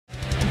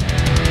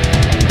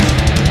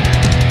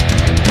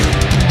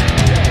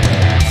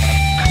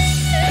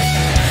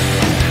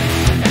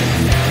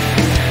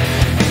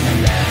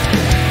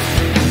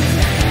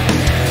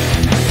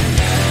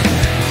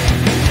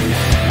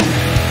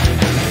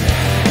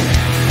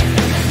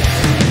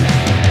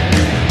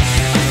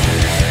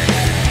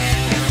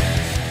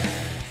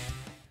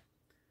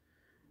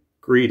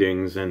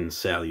Greetings and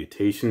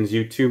salutations,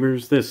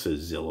 YouTubers. This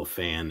is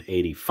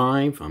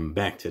ZillaFan85. I'm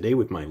back today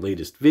with my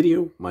latest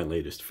video, my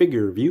latest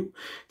figure review.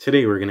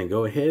 Today we're going to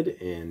go ahead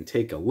and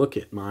take a look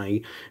at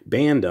my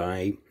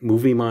Bandai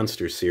Movie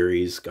Monster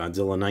Series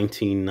Godzilla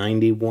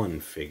 1991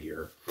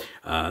 figure.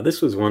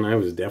 This was one I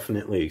was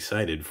definitely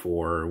excited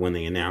for when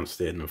they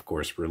announced it and, of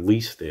course,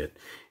 released it.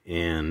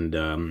 And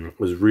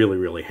was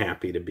really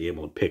happy to be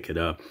able to pick it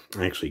up.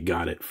 I actually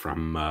got it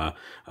from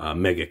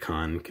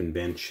MegaCon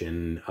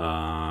convention.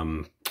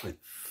 I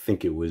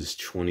think it was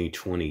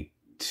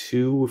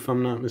 2022, if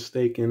I'm not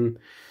mistaken.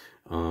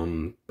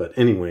 But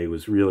anyway,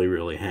 was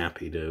really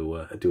happy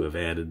to have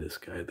added this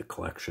guy to the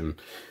collection.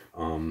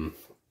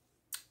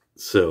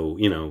 So,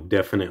 you know,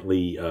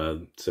 definitely,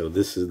 so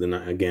this is,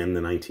 again,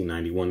 the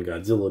 1991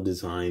 Godzilla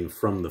design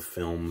from the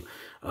film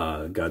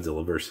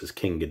Godzilla vs.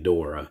 King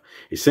Ghidorah.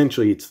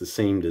 Essentially, it's the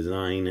same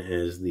design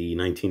as the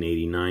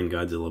 1989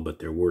 Godzilla, but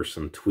there were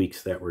some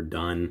tweaks that were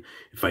done.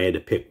 If I had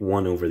to pick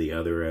one over the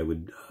other, I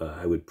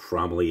would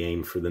probably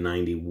aim for the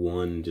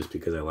 91, just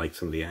because I like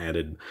some of the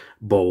added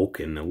bulk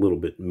and a little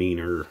bit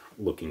meaner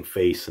looking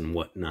face and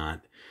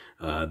whatnot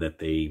that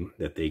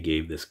they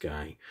gave this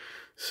guy.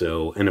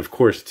 So, and of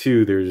course,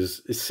 too,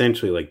 there's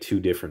essentially like two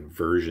different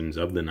versions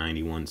of the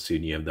 91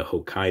 suit. You have the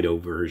Hokkaido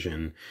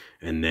version,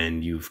 and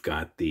then you've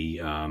got the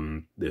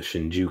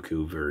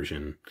Shinjuku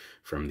version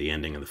from the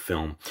ending of the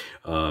film.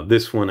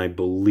 This one, I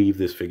believe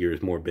this figure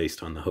is more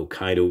based on the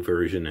Hokkaido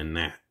version, and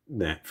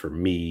that for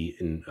me,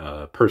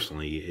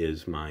 personally,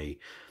 is my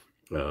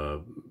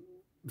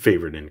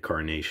favorite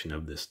incarnation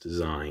of this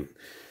design.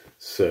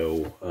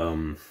 So,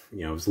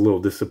 you know, I was a little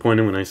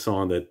disappointed when I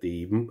saw that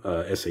the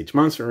SH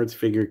Monster Arts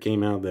figure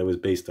came out that was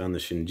based on the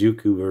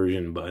Shinjuku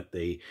version, but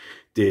they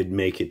did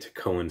make it to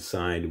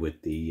coincide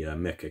with the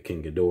Mecha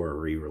King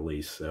Ghidorah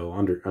re-release, so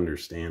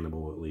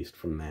understandable, at least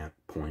from that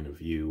point of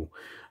view.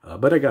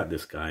 But I got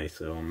this guy,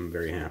 so I'm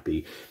very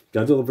happy.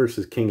 Godzilla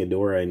vs. King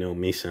Ghidorah, I know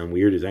may sound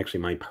weird, is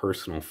actually my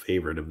personal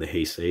favorite of the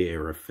Heisei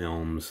era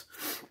films.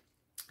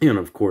 And,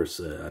 of course,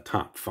 a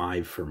top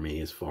 5 for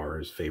me as far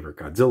as favorite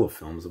Godzilla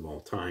films of all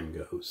time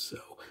goes. So,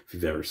 if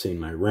you've ever seen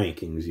my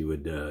rankings, you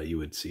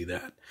would see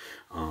that.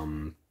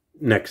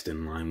 Next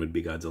in line would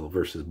be Godzilla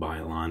vs.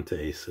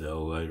 Biollante.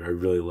 So, I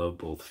really love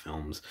both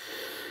films.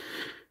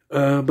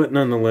 But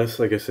nonetheless,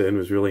 like I said, I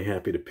was really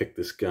happy to pick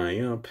this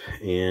guy up.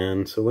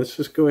 And so, let's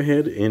just go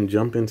ahead and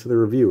jump into the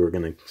review. We're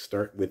going to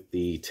start with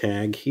the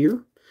tag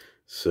here.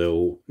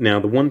 So, now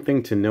the one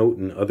thing to note,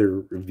 and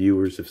other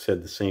reviewers have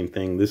said the same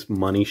thing, this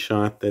money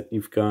shot that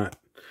you've got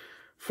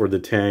for the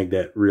tag,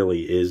 that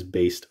really is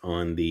based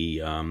on the,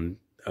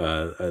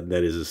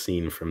 that is a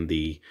scene from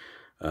the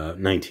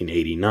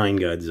 1989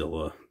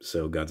 Godzilla,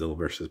 so Godzilla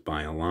vs.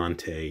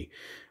 Biollante.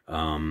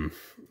 I'm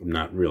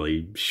not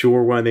really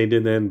sure why they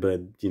did that,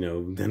 but, you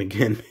know, then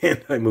again,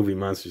 Bandai Movie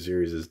Monster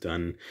Series has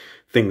done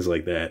things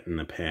like that in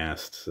the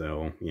past,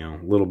 so, you know,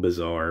 a little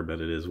bizarre, but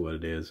it is what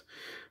it is.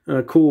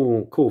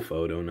 Cool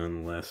photo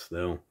nonetheless,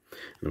 though.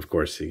 And of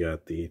course, you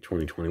got the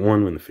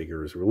 2021 when the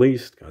figure was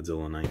released,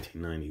 Godzilla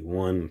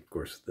 1991. Of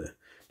course, the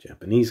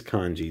Japanese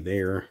kanji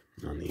there.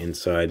 On the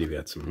inside, you've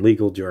got some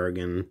legal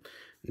jargon,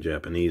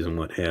 Japanese and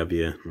what have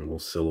you. A little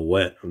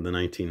silhouette of the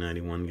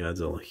 1991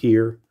 Godzilla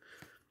here.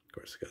 Of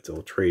course,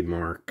 Godzilla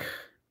trademark.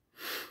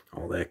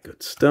 All that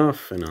good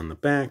stuff. And on the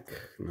back,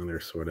 another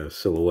sort of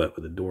silhouette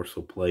with the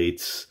dorsal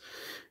plates.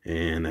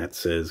 And that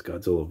says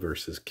Godzilla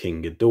vs.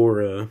 King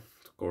Ghidorah.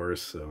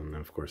 So, and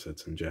then of course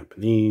that's in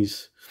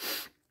Japanese,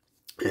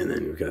 and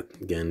then we've got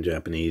again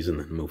Japanese, and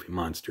then Movie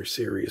Monster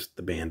Series,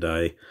 the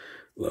Bandai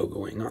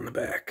logoing on the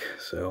back.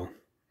 So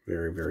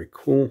very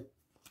cool.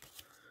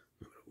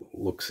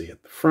 Look-see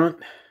at the front,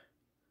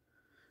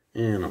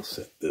 and I'll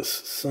set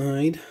this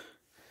aside.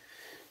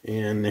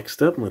 And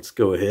next up, let's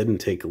go ahead and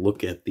take a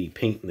look at the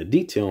paint and the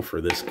detail for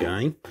this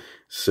guy.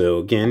 So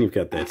again, you've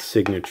got that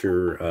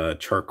signature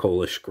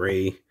charcoalish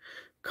gray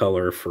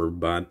color for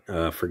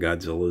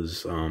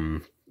Godzilla's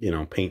you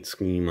know, paint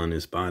scheme on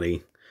his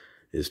body,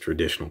 his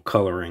traditional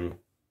coloring.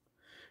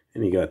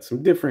 And you got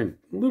some different,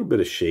 a little bit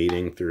of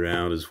shading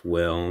throughout as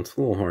well. It's a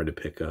little hard to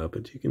pick up,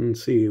 but you can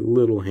see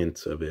little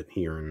hints of it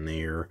here and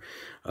there.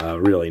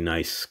 Really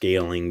nice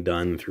scaling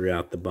done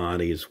throughout the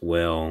body as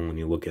well. When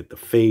you look at the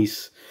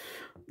face,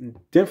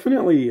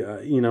 definitely,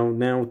 you know,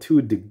 now to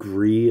a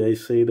degree, I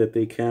say that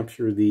they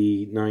capture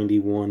the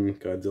 91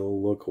 Godzilla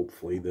look.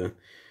 Hopefully the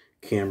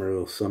camera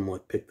will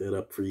somewhat pick that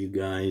up for you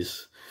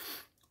guys.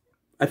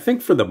 I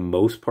think for the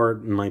most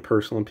part, in my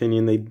personal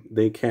opinion,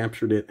 they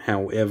captured it.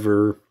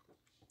 However,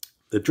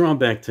 the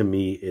drawback to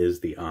me is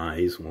the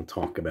eyes. We'll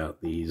talk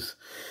about these.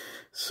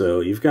 So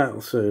you've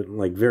got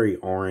like very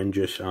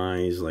orangish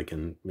eyes, like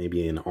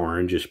maybe an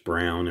orangish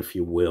brown, if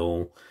you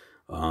will.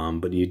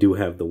 But you do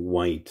have the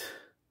whites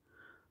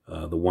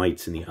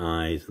in the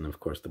eyes, and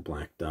of course the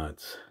black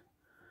dots.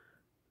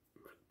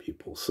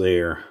 Pupils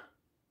there.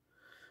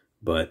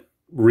 But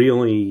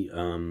really,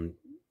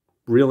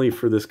 really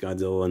for this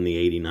Godzilla in the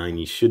 89,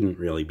 you shouldn't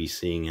really be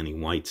seeing any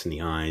whites in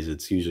the eyes.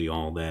 It's usually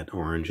all that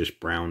orangish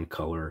brown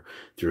color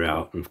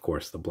throughout, and of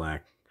course the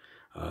black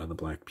The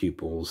black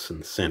pupils in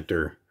the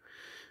center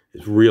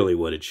is really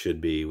what it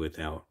should be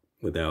without,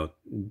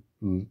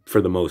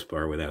 for the most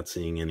part, without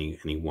seeing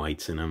any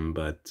whites in them.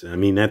 But I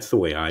mean, that's the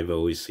way I've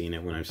always seen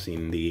it when I've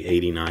seen the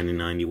 89 and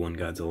 91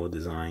 Godzilla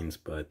designs.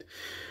 But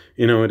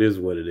you know, it is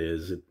what it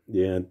is.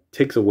 Yeah, it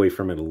takes away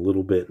from it a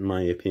little bit, in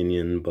my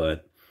opinion,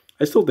 but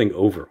I still think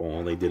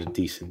overall they did a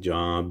decent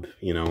job,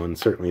 you know, and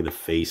certainly the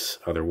face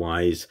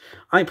otherwise,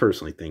 I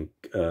personally think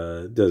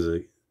does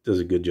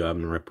a good job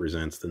and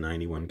represents the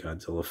 91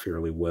 Godzilla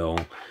fairly well.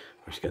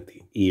 Of course, you got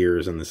the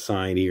ears on the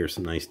side here,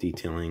 some nice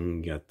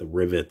detailing. You got the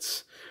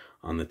rivets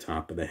on the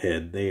top of the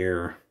head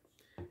there.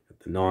 Got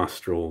the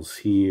nostrils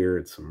here,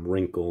 and some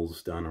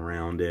wrinkles done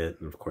around it.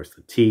 And of course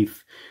the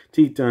teeth.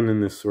 Teeth done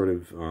in this sort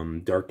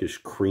of darkish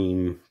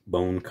cream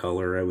bone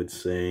color, I would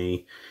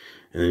say.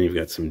 And then you've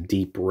got some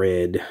deep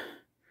red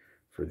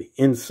for the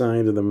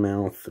inside of the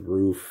mouth, the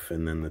roof,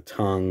 and then the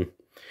tongue.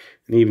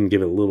 And even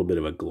give it a little bit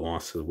of a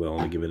gloss as well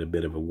to give it a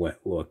bit of a wet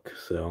look.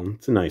 So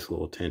it's a nice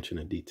little attention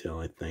to detail,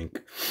 I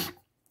think.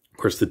 Of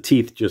course, the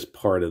teeth just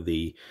part of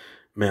the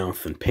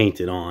mouth and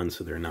painted on,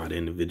 so they're not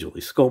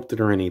individually sculpted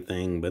or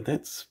anything. But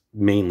that's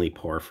mainly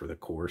par for the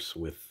course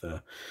with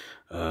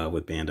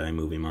Bandai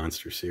Movie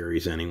Monster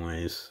Series,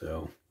 anyways.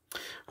 So,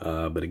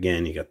 but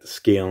again, you got the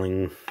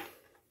scaling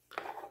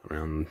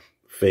around the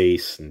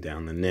face and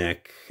down the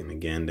neck, and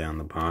again down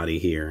the body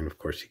here. And of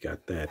course, you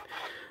got that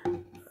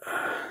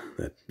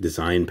that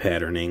design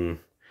patterning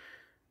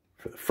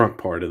for the front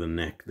part of the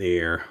neck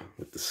there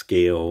with the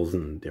scales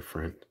and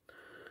different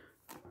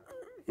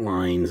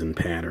lines and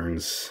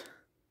patterns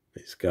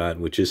he's got,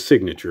 which is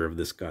signature of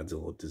this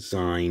Godzilla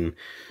design.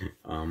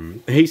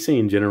 Heisei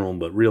in general,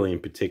 but really in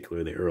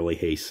particular the early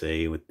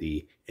Heisei with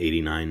the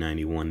 89,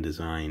 91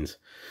 designs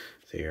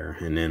there.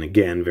 And then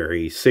again,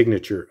 very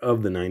signature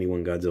of the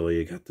 91 Godzilla,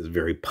 you got this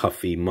very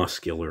puffy,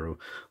 muscular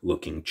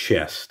looking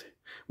chest,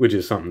 which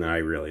is something that I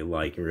really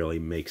like. It really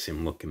makes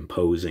him look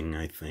imposing,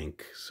 I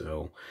think.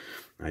 So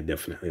I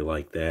definitely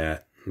like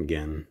that.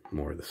 Again,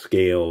 more of the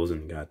scales,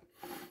 and got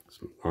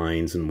some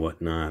lines and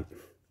whatnot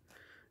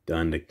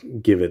done to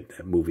give it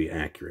that movie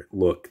accurate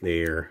look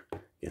there.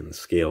 Again, the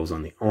scales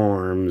on the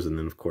arms, and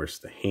then of course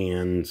the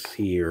hands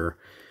here.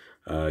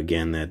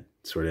 Again, that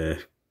sort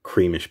of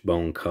creamish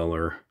bone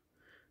color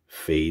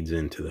fades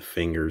into the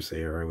fingers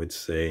there, I would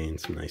say, and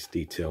some nice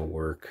detail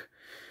work.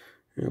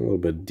 And a little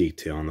bit of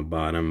detail on the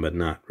bottom, but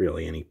not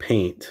really any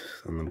paint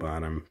on the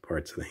bottom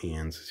parts of the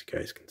hands, as you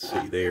guys can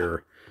see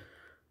there.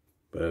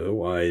 But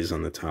otherwise,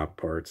 on the top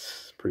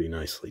parts, pretty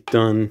nicely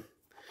done.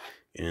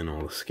 And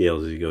all the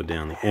scales as you go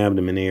down the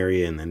abdomen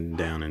area and then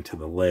down into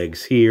the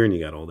legs here. And you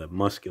got all that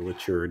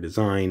musculature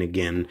design.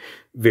 Again,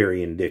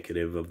 very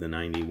indicative of the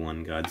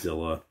 91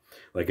 Godzilla.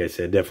 Like I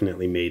said,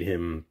 definitely made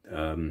him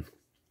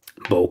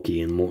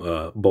bulky and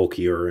more,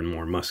 bulkier and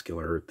more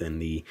muscular than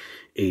the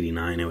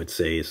 89, I would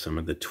say, is some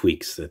of the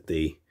tweaks that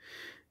they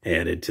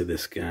added to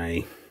this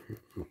guy. A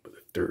little bit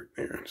of dirt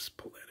there. Just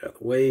pull that out of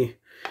the way.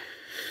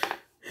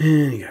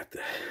 And you got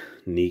the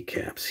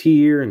kneecaps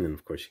here, and then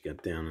of course you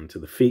got down into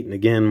the feet, and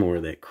again more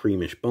of that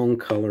creamish bone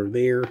color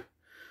there. A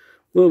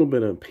little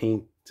bit of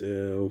paint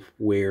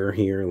wear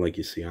here, like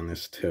you see on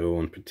this toe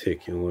in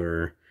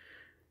particular,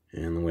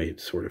 and the way it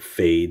sort of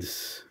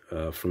fades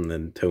from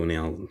the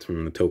toenail,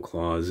 from the toe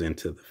claws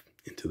into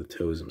the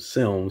toes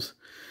themselves.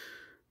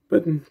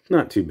 But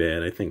not too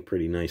bad. I think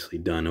pretty nicely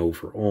done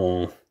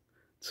overall.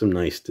 Some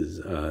nice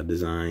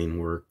design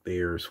work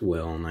there as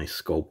well.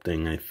 Nice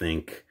sculpting, I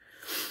think.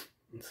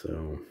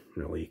 So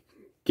really,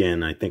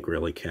 again, I think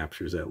really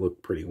captures that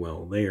look pretty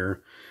well there.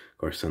 Of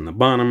course, on the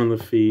bottom of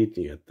the feet,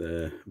 you got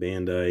the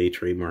Bandai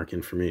trademark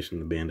information,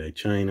 the Bandai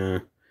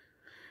China.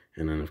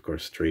 And then, of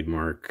course,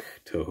 trademark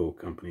Toho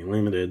Company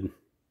Limited.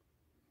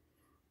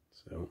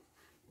 So,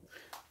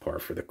 par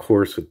for the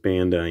course with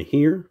Bandai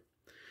here.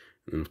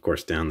 And, of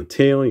course, down the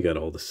tail, you got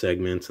all the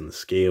segments and the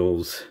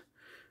scales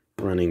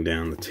running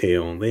down the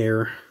tail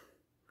there.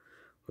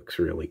 Looks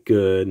really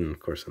good. And of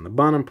course on the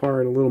bottom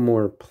part, a little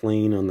more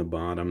plain on the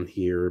bottom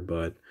here,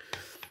 but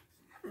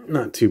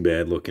not too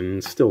bad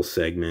looking. Still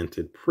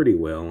segmented pretty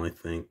well, I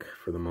think,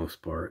 for the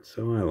most part.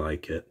 So I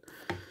like it.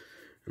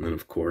 And then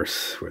of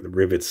course where the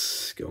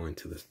rivets go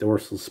into the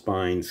dorsal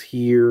spines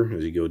here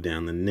as you go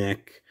down the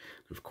neck.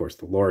 Of course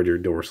the larger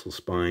dorsal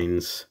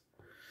spines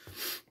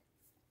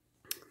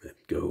that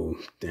go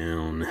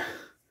down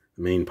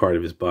the main part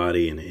of his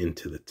body and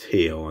into the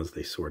tail as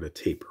they sort of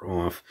taper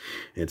off.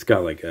 And it's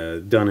got like a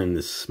done in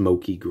this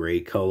smoky gray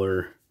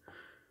color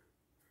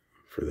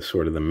for the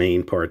sort of the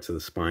main parts of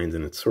the spines,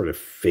 and it sort of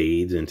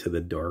fades into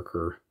the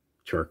darker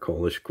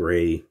charcoalish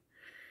gray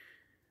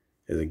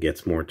as it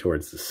gets more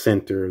towards the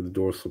center of the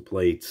dorsal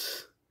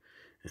plates,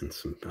 and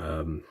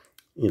some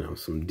you know,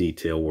 some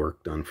detail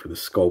work done for the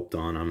sculpt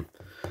on them.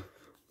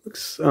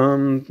 Looks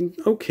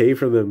okay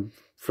for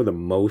the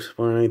most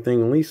part, I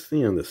think. At least,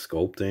 you know, the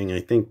sculpting. I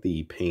think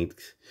the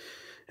paint,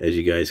 as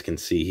you guys can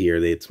see here,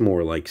 it's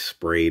more like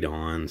sprayed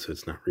on, so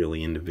it's not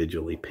really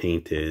individually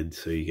painted.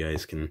 So you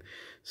guys can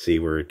see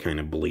where it kind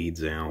of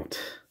bleeds out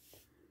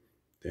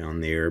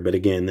down there. But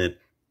again, that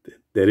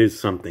that is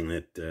something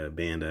that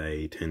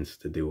Bandai tends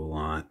to do a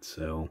lot.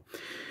 So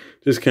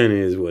just kind of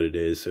is what it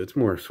is. So it's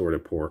more sort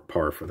of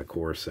par for the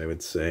course, I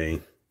would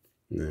say.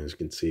 And as you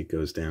can see, it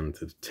goes down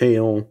to the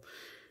tail.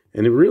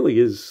 And it really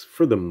is,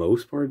 for the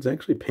most part, it's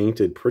actually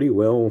painted pretty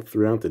well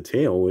throughout the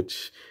tail,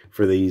 which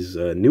for these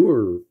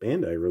newer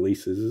Bandai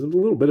releases is a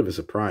little bit of a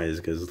surprise,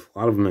 because a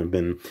lot of them have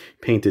been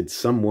painted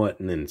somewhat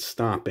and then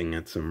stopping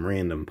at some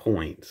random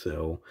point.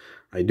 So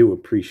I do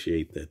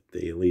appreciate that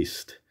they at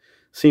least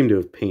seem to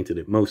have painted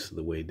it most of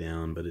the way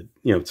down, but it,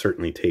 you know, it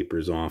certainly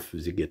tapers off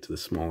as you get to the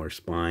smaller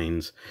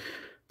spines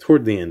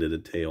toward the end of the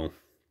tail.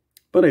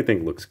 But I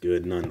think it looks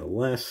good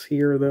nonetheless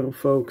here, though,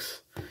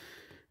 folks.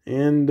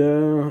 And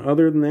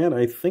other than that,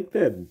 I think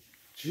that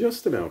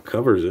just about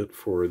covers it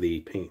for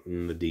the paint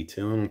and the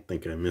detail. I don't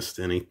think I missed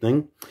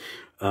anything.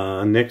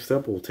 Next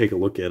up, we'll take a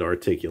look at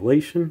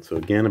articulation. So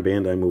again, a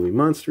Bandai Movie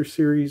Monster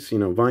Series, you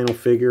know, vinyl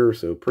figure,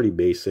 so pretty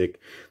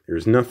basic.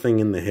 There's nothing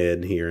in the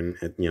head here,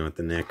 at, you know, at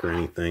the neck or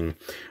anything.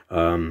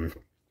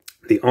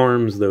 The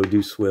arms, though,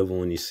 do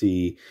swivel, and you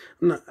see,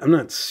 I'm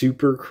not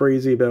super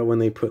crazy about when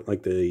they put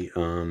like the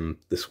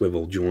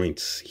swivel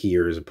joints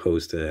here as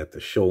opposed to at the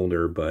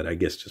shoulder, but I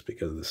guess just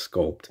because of the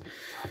sculpt,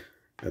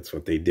 that's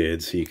what they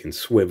did. So you can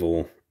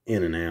swivel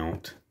in and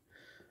out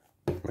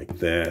like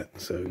that,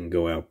 so it can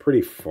go out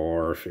pretty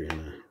far if you're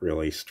gonna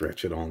really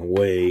stretch it all the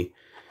way.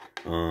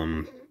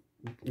 You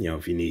know,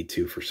 if you need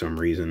to for some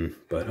reason,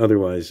 but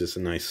otherwise, just a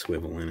nice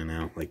swivel in and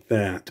out like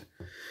that.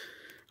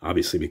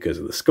 Obviously, because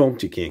of the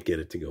sculpt, you can't get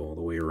it to go all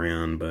the way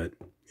around, but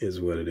is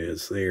what it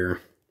is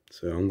there.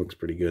 So it looks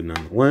pretty good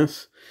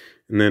nonetheless.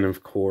 And then,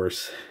 of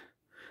course,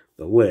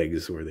 the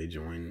legs where they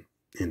join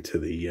into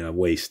the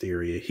waist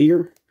area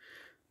here.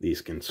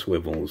 These can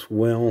swivel as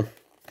well.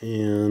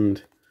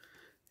 And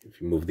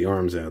if you move the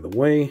arms out of the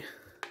way,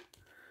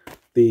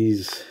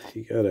 these,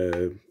 you got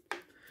a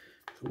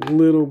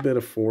little bit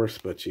of force,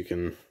 but you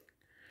can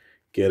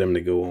get them to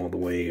go all the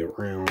way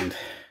around.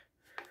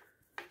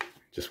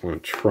 Just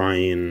want to try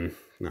and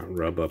not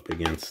rub up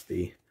against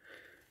the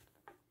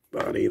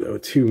body, though,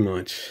 too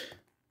much,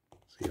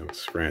 so you don't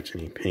scratch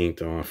any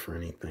paint off or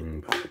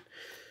anything, but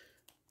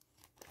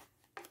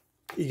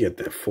you get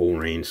that full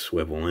range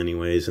swivel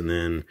anyways. And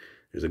then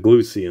there's a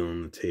glue seal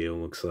on the tail,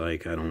 looks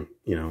like. I don't,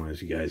 you know,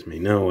 as you guys may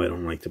know, I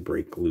don't like to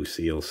break glue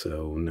seal,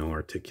 so no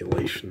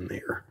articulation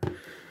there.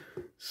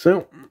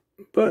 So,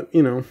 but,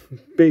 you know,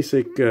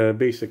 basic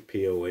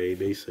POA,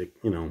 basic,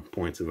 you know,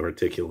 points of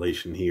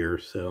articulation here,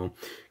 so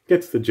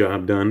gets the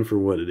job done for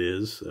what it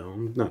is, so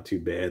not too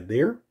bad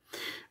there.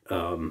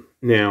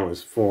 Now,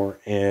 as far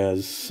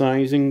as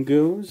sizing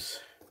goes,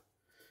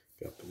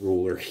 got the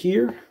ruler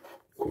here,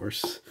 of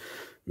course,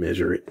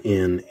 measure it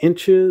in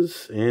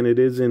inches, and it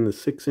is in the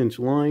 6-inch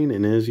line,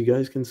 and as you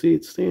guys can see,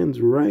 it stands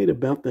right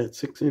about that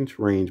 6-inch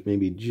range,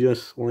 maybe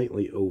just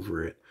slightly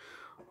over it.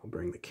 I'll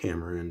bring the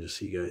camera in just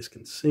so you guys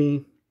can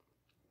see.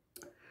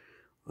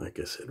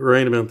 Like I said,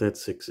 right about that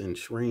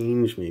 6-inch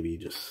range, maybe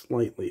just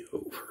slightly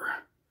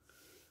over.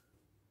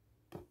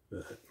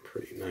 But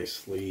pretty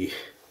nicely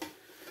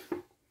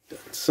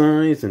done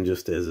size. And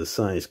just as a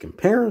size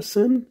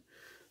comparison,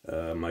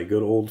 my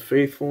good old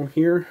faithful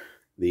here,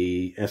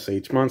 the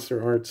SH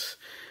Monster Arts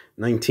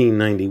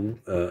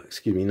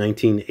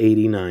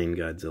 1989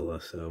 Godzilla.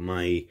 So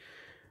my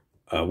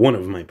one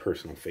of my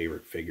personal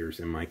favorite figures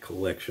in my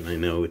collection. I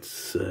know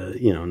it's,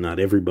 you know, not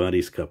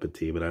everybody's cup of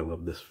tea, but I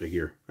love this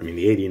figure. I mean,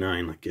 the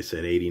 89, like I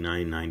said,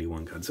 89,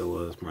 91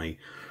 Godzilla is my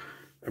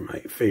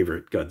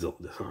favorite Godzilla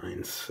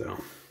designs.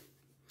 So,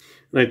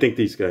 and I think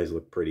these guys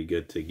look pretty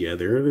good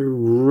together. They're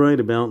right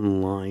about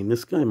in line.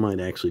 This guy might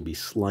actually be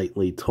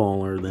slightly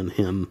taller than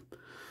him,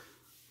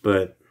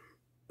 but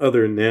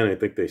other than that, I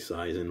think they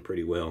size in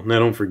pretty well. Now,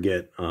 don't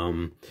forget,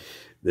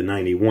 the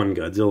 91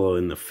 Godzilla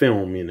in the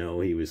film, you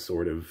know, he was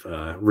sort of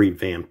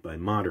revamped by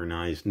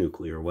modernized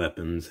nuclear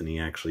weapons, and he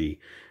actually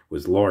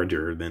was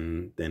larger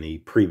than he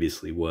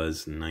previously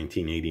was in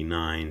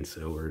 1989.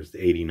 So, whereas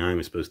the 89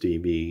 was supposed to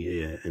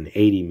be an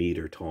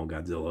 80-meter tall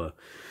Godzilla,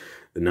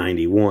 the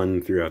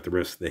 91 throughout the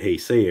rest of the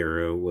Heisei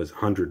era was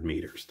 100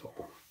 meters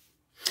tall.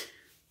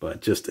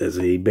 But just as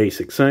a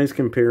basic size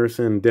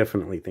comparison,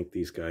 definitely think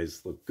these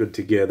guys look good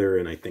together,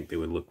 and I think they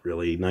would look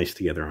really nice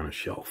together on a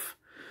shelf.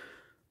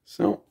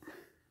 So,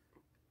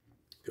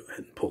 go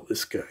ahead and pull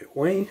this guy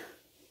away.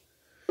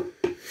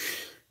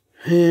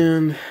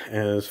 And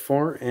as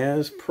far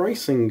as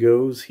pricing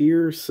goes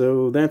here,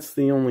 so that's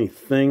the only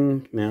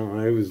thing. Now,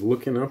 I was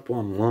looking up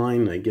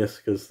online, I guess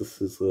because this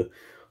is a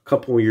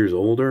couple years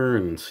older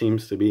and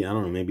seems to be, I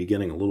don't know, maybe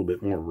getting a little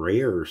bit more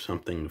rare or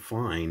something to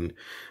find.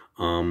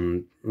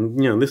 You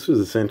know, this was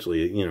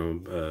essentially, you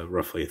know,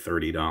 roughly a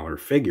 $30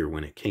 figure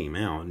when it came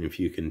out. And if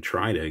you can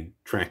try to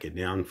track it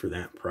down for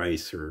that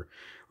price, or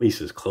at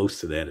least as close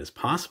to that as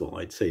possible,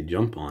 I'd say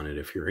jump on it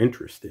if you're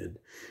interested.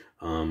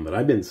 But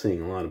I've been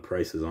seeing a lot of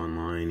prices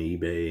online,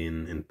 eBay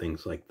and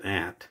things like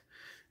that.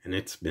 And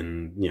it's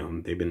been, you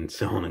know, they've been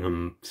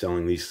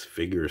selling these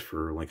figures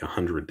for like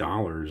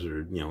 $100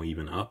 or, you know,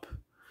 even up.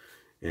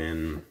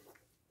 And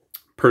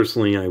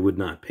Personally, I would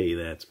not pay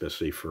that,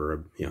 especially for a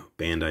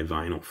Bandai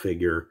vinyl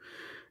figure,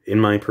 in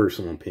my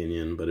personal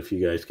opinion. But if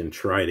you guys can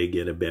try to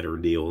get a better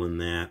deal than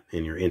that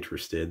and you're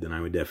interested, then I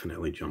would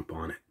definitely jump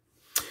on it.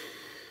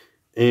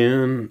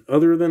 And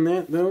other than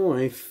that, though,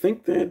 I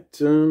think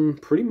that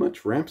pretty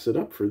much wraps it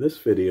up for this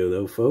video,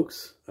 though,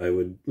 folks. I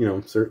would,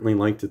 certainly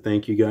like to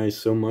thank you guys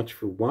so much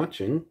for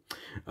watching.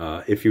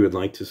 If you would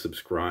like to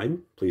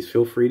subscribe, please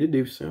feel free to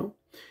do so.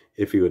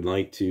 If you would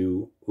like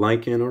to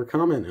like and or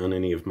comment on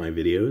any of my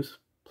videos,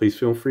 please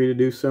feel free to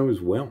do so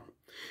as well.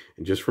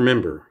 And just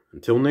remember,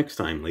 until next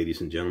time, ladies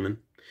and gentlemen,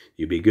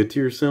 you be good to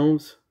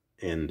yourselves,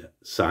 and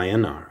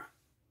sayonara.